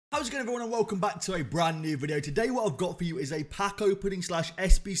How's it going, everyone, and welcome back to a brand new video. Today what I've got for you is a pack opening slash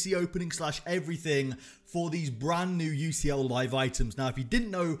SBC opening slash everything for these brand new UCL live items. Now, if you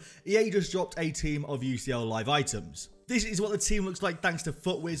didn't know, EA just dropped a team of UCL live items. This is what the team looks like thanks to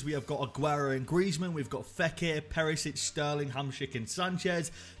FUTWIZ. We have got Aguero and Griezmann, we've got Fekir, Perisic, Sterling, Hamsik and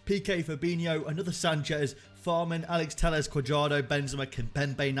Sanchez, PK Fabinho, another Sanchez, Farman, Alex Telles, Cuadrado, Benzema,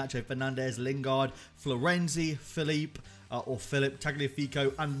 Kimpembe, Nacho Fernandez, Lingard, Florenzi, Philippe,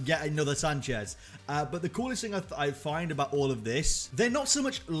 Tagliafico, and yet another Sanchez. But the coolest thing I find about all of this, they're not so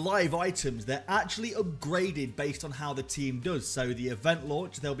much live items, they're actually upgraded based on how the team does. So the event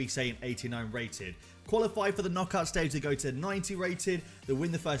launch, they'll be saying 89 rated. Qualify for the knockout stage, they go to 90 rated. They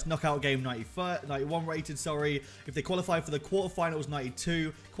win the first knockout game, 91 rated, sorry. If they qualify for the quarterfinals,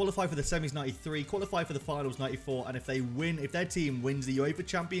 92. Qualify for the semis, 93. Qualify for the finals, 94. And if their team wins the UEFA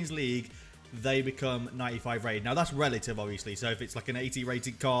Champions League, they become 95 rated. Now, that's relative, obviously. So if it's like an 80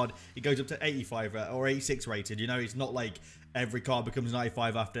 rated card, it goes up to 85 or 86 rated. You know, it's not like every card becomes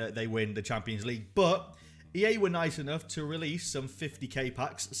 95 after they win the Champions League. But EA were nice enough to release some 50k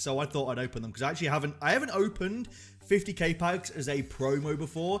packs, so I thought I'd open them because I haven't opened 50k packs as a promo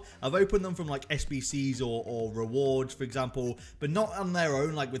before. I've opened them from like SBCs or rewards, for example, but not on their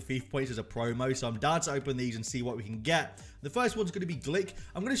own, like with FIFA points as a promo. So I'm down to open these and see what we can get. The first one's going to be Glick.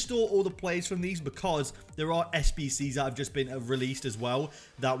 I'm going to store all the players from these because there are SBCs that have just been released as well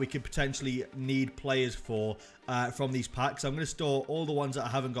that we could potentially need players for from these packs. So I'm going to store all the ones that I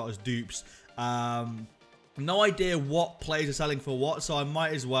haven't got as dupes. No idea what players are selling for what, so I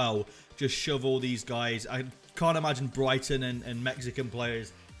might as well just shove all these guys. I can't imagine Brighton and Mexican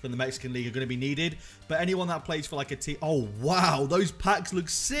players from the Mexican League are going to be needed. But anyone that plays for like a team... Oh, wow. Those packs look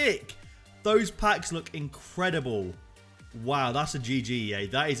sick. Those packs look incredible. Wow, that's a GG, yeah.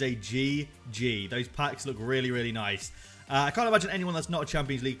 That is a GG. Those packs look really, really nice. I can't imagine anyone that's not a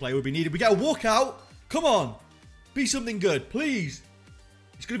Champions League player would be needed. We get a walkout. Come on. Be something good, please.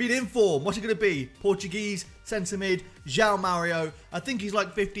 It's going to be an inform. What's it going to be? Portuguese, centre mid, João Mario. I think he's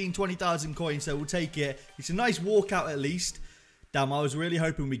like 15, 20,000 coins, so we'll take it. It's a nice walkout at least. Damn, I was really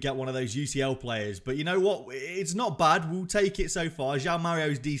hoping we'd get one of those UCL players. But you know what? It's not bad. We'll take it so far. João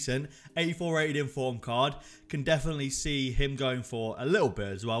Mario's decent. 84 rated inform card. Can definitely see him going for a little bit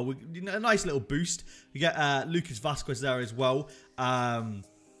as well. A nice little boost. We get Lucas Vasquez there as well.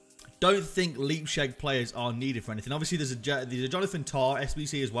 Don't think Leipzig players are needed for anything. Obviously, there's a Jonathan Tah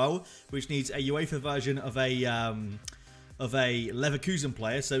SBC as well, which needs a UEFA version of a Leverkusen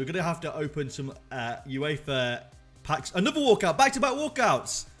player. So we're going to have to open some UEFA packs. Another walkout. Back-to-back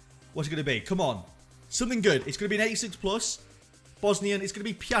walkouts. What's it going to be? Come on. Something good. It's going to be an 86 plus. Bosnian. It's going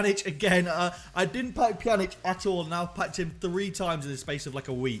to be Pjanic again. I didn't pack Pjanic at all. Now I've packed him 3 times in the space of like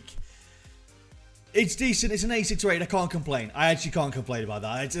a week. It's decent. It's an 86 rated. I can't complain. I actually can't complain about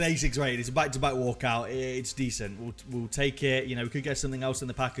that. It's an 86 rated. It's a back-to-back walkout. It's decent. We'll take it. You know, we could get something else in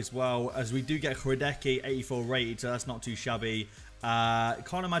the pack as well, as we do get Hradecki 84 rated, so that's not too shabby.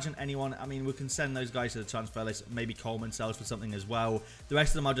 Can't imagine anyone. I mean, we can send those guys to the transfer list. Maybe Coleman sells for something as well. The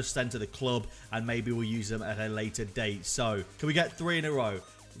rest of them I'll just send to the club, and maybe we'll use them at a later date. So, can we get 3 in a row?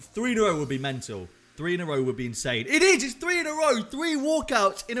 3 in a row would be mental. 3 in a row would be insane. It is! It's 3 in a row! 3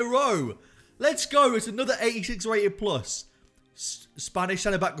 walkouts in a row! Let's go. It's another 86 rated plus. Spanish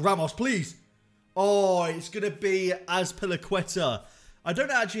centre back Ramos, please. Oh, it's going to be Azpilicueta. I don't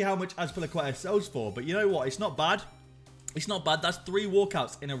know actually how much Azpilicueta sells for, but you know what? It's not bad. It's not bad. That's 3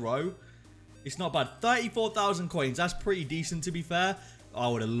 walkouts in a row. It's not bad. 34,000 coins. That's pretty decent, to be fair. I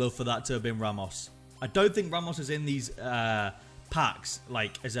would have loved for that to have been Ramos. I don't think Ramos is in these packs,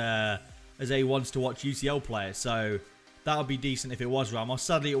 like, as a wants to watch UCL player, so that would be decent if it was Ramos.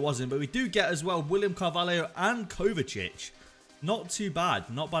 Sadly, it wasn't. But we do get as well William Carvalho and Kovacic. Not too bad.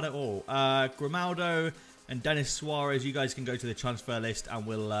 Not bad at all. Grimaldo and Dennis Suarez. You guys can go to the transfer list and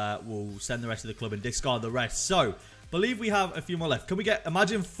we'll send the rest of the club and discard the rest. So, believe we have a few more left. Can we get,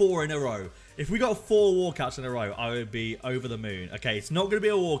 imagine 4 in a row. If we got 4 walkouts in a row, I would be over the moon. Okay, it's not going to be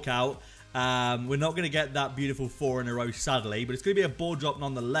a walkout. We're not going to get that beautiful 4 in a row, sadly, but it's going to be a ball drop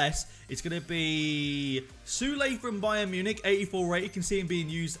nonetheless. It's going to be Sule from Bayern Munich, 84 rated. You can see him being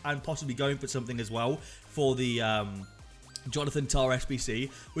used and possibly going for something as well for the Jonathan Tah SBC,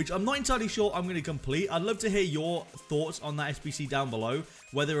 which I'm not entirely sure I'm going to complete. I'd love to hear your thoughts on that SBC down below,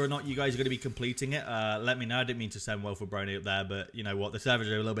 whether or not you guys are going to be completing it. Let me know. I didn't mean to send well for Brony up there, but you know what? The servers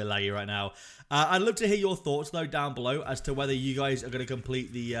are a little bit laggy right now. I'd love to hear your thoughts, though, down below as to whether you guys are going to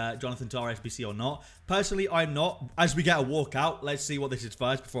complete the Jonathan Tah SBC or not. Personally, I'm not. As we get a walkout, let's see what this is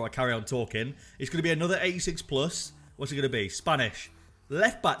first before I carry on talking. It's going to be another 86 plus. What's it going to be? Spanish.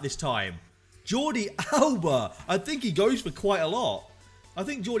 Left back this time. Jordi Alba. I think he goes for quite a lot. I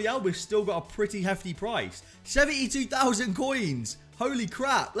think Jordi Alba's still got a pretty hefty price. 72,000 coins. Holy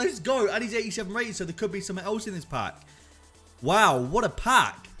crap. Let's go. And he's 87 rated, so there could be something else in this pack. Wow, what a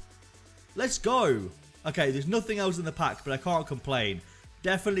pack. Let's go. Okay, there's nothing else in the pack, but I can't complain.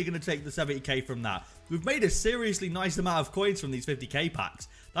 Definitely going to take the 70k from that. We've made a seriously nice amount of coins from these 50k packs.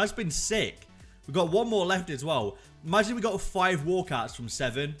 That's been sick. We've got one more left as well. Imagine we got 5 walkouts from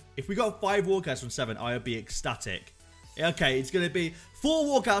 7. If we got 5 walkouts from 7, I would be ecstatic. Okay, it's going to be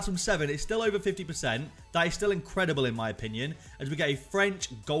 4 walkouts from 7. It's still over 50%. That is still incredible in my opinion. As we get a French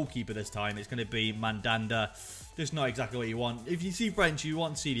goalkeeper this time, it's going to be Mandanda. Just not exactly what you want. If you see French, you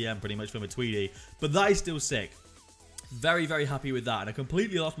want CDM pretty much from a Tweedy. But that is still sick. Very, very happy with that. And I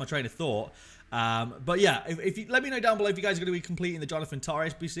completely lost my train of thought. But yeah, if you let me know down below if you guys are going to be completing the Jonathan Tah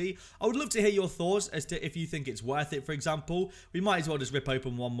SBC. I would love to hear your thoughts as to if you think it's worth it. For example, we might as well just rip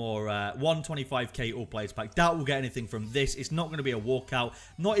open one more 125k all players pack. Doubt we'll get anything from this. It's not going to be a walkout.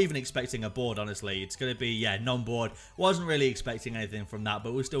 Not even expecting a board, honestly. It's going to be, yeah, non-board. Wasn't really expecting anything from that,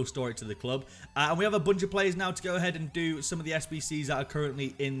 but we'll still store it to the club. And we have a bunch of players now to go ahead and do some of the SBCs that are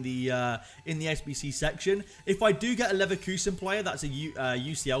currently in the SBC section. If I do get a Leverkusen player, that's a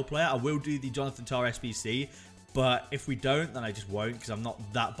UCL player, I will do the Jonathan Tah SBC, but if we don't, then I just won't because I'm not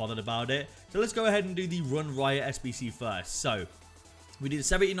that bothered about it. So let's go ahead and do the Run Riot SBC first. So we did a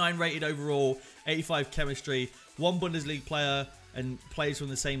 79 rated overall, 85 chemistry, 1 Bundesliga player, and players from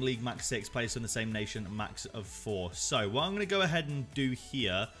the same league max 6, players from the same nation max of 4. So what I'm going to go ahead and do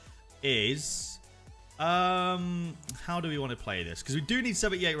here is how do we want to play this? Because we do need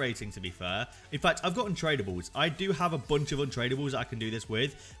 78 rating, to be fair. In fact, I've got untradables. I do have a bunch of untradables that I can do this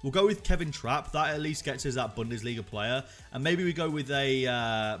with. We'll go with Kevin Trapp. That at least gets us that Bundesliga player. And maybe we go with a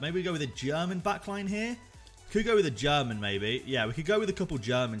German backline here. Could go with a German, maybe. Yeah, we could go with a couple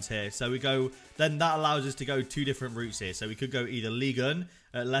Germans here. So we go, then that allows us to go 2 different routes here. So we could go either Liga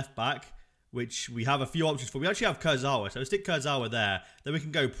at left back, which we have a few options for. We actually have Kurzawa, so stick Kurzawa there. Then we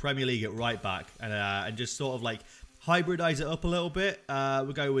can go Premier League at right back and just sort of like hybridize it up a little bit.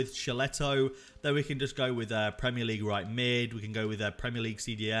 We'll go with Shaletto. Then we can just go with Premier League right mid. We can go with Premier League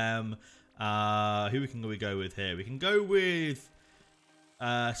CDM. Who can we go with here? We can go with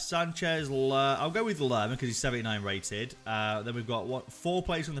Sanchez. I'll go with Lerman because he's 79 rated. Then we've got 4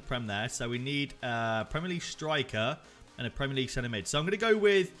 players from the Prem there. So we need a Premier League striker and a Premier League centre mid. So I'm going to go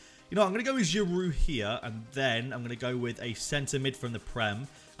with... You know, I'm going to go with Giroud here, and then I'm going to go with a centre mid from the Prem,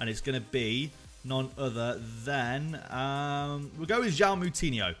 and it's going to be none other than, we'll go with João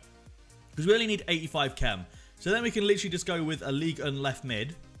Moutinho, because we only need 85 chem. So then we can literally just go with a Ligue 1 left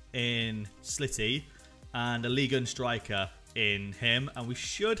mid in Slitty, and a Ligue 1 striker in him, and we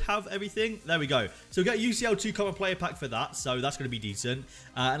should have everything. There we go. So we got a UCL 2 common player pack for that, so that's going to be decent.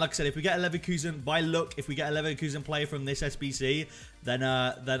 And like I said, if we get a Leverkusen, by luck, if we get a Leverkusen player from this SBC, then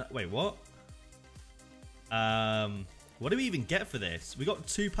wait, what? What do we even get for this? We got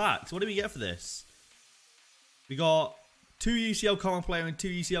 2 packs. What do we get for this? We got 2 UCL common player and 2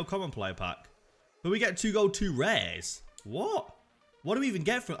 UCL common player pack, but we get 2 gold, 2 rares. What? What do we even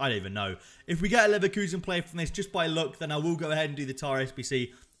get from... I don't even know. If we get a Leverkusen player from this just by luck, then I will go ahead and do the Tah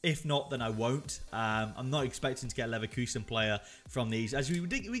SBC. If not, then I won't. I'm not expecting to get a Leverkusen player from these. As we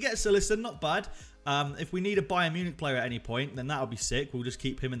get Sillerson, not bad. If we need a Bayern Munich player at any point, then that'll be sick. We'll just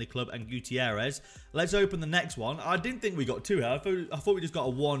keep him in the club and Gutierrez. Let's open the next one. I didn't think we got 2 here. I thought we just got a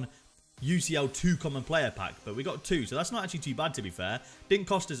 1 UCL 2 common player pack, but we got 2, so that's not actually too bad, to be fair. Didn't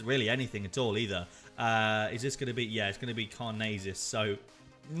cost us really anything at all either. Is this going to be... Yeah, it's going to be Carnazis, so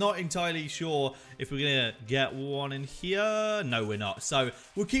not entirely sure if we're going to get one in here. No, we're not. So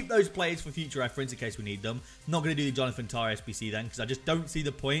we'll keep those players for future reference in case we need them. Not going to do the Jonathan Tah SBC then, because I just don't see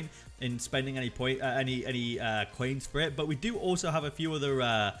the point in spending any coins for it. But we do also have a few other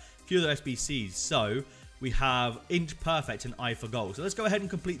SBCs. So we have Inch Perfect and Eye for Goal. So let's go ahead and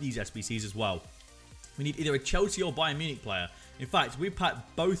complete these SBCs as well. We need either a Chelsea or Bayern Munich player. In fact, we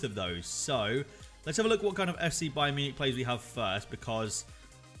packed both of those. So let's have a look what kind of FC Bayern Munich players we have first, because,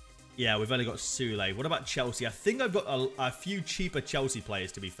 yeah, we've only got Sule. What about Chelsea? I think I've got a few cheaper Chelsea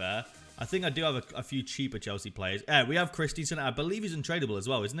players, to be fair. I think I do have a few cheaper Chelsea players. We have Christensen. I believe he's untradeable as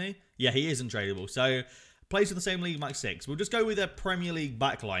well, isn't he? Yeah, he is untradeable. So, plays for the same league, max 6. We'll just go with a Premier League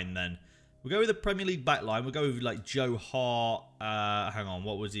backline then. We'll go with the Premier League backline. We'll go with, like, Joe Hart. Hang on,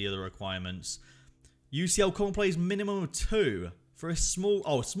 what was the other requirements? UCL common players minimum of 2. For a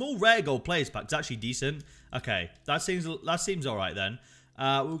small rare gold players pack. It's actually decent. Okay, that seems all right then.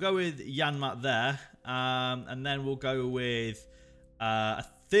 We'll go with Janmat there, and then we'll go with. I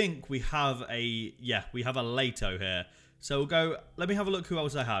think we have a Leto here. So we'll go. Let me have a look who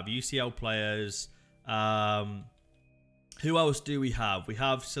else I have. UCL players. Who else do we have? We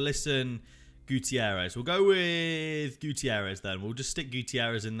have Salison Gutierrez. We'll go with Gutierrez then. We'll just stick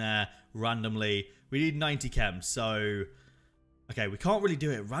Gutierrez in there randomly. We need 90 chems, so... Okay, we can't really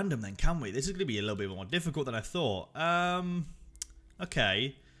do it at random then, can we? This is going to be a little bit more difficult than I thought.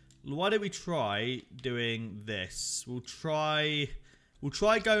 Okay. Why don't we try doing this? We'll try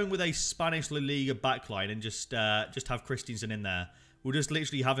going with a Spanish La Liga backline and just have Christensen in there. We'll just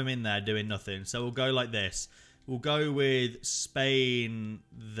literally have him in there doing nothing. So we'll go like this. We'll go with Spain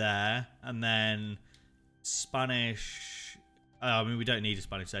there, and then Spanish... I mean, we don't need a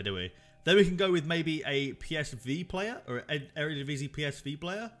Spanish there, do we? Then we can go with maybe a PSV player, or an Eredivisie PSV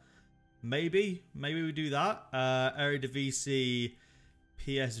player. Maybe we do that. Eredivisie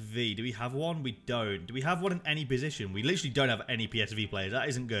PSV. Do we have one? We don't. Do we have one in any position? We literally don't have any PSV players. That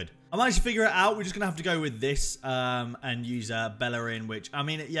isn't good. I managed to figure it out. We're just going to have to go with this and use Bellerin, which, I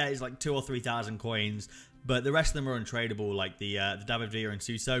mean, yeah, it's like 2,000 or 3,000 coins. But the rest of them are untradeable, like the David Villa and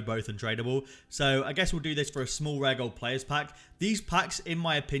Suso, both untradeable. So I guess we'll do this for a small rare gold players pack. These packs, in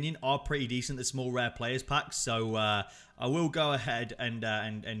my opinion, are pretty decent, the small rare players packs. So I will go ahead and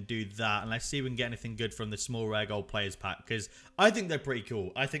do that. And let's see if we can get anything good from the small rare gold players pack, because I think they're pretty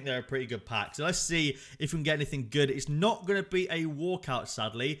cool. I think they're a pretty good pack. So let's see if we can get anything good. It's not going to be a walkout,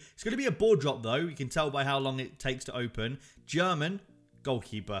 sadly. It's going to be a board drop, though. You can tell by how long it takes to open. German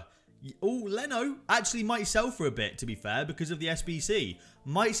goalkeeper. Oh, Leno actually might sell for a bit, to be fair, because of the SBC.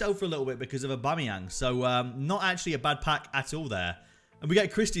 Might sell for a little bit because of Aubameyang. So, not actually a bad pack at all there. And we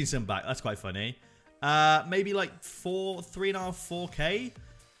get Christensen back. That's quite funny. Maybe like 3.5,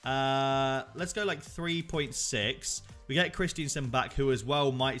 4K. Let's go like 3.6. We get Christensen back, who as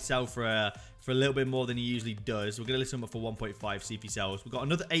well might sell for a little bit more than he usually does. We're going to list him up for 1.5, see if he sells. We've got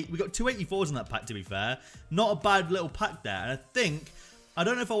another 8. We've got 2 84s in that pack, to be fair. Not a bad little pack there. And I think... I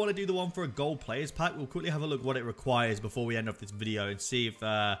don't know if I want to do the one for a gold players pack. We'll quickly have a look what it requires before we end off this video and see if...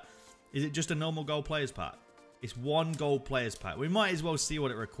 is it just a normal gold players pack? It's one gold players pack. We might as well see what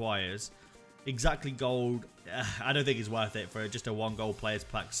it requires. Exactly gold. I don't think it's worth it for just a one gold players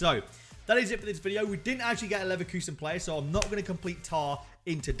pack. So, that is it for this video. We didn't actually get a Leverkusen player, so I'm not going to complete TAR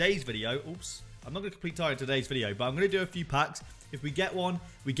in today's video. Oops. I'm not going to complete TAR in today's video, but I'm going to do a few packs. If we get one,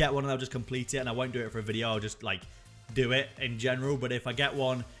 and I'll just complete it, and I won't do it for a video. I'll just, like... do it in general, but if I get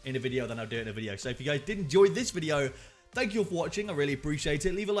one in a video, then I'll do it in a video. So if you guys did enjoy this video, thank you all for watching. I really appreciate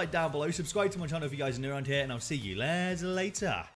it. Leave a like down below, subscribe to my channel if you guys are new around here, and I'll see you later.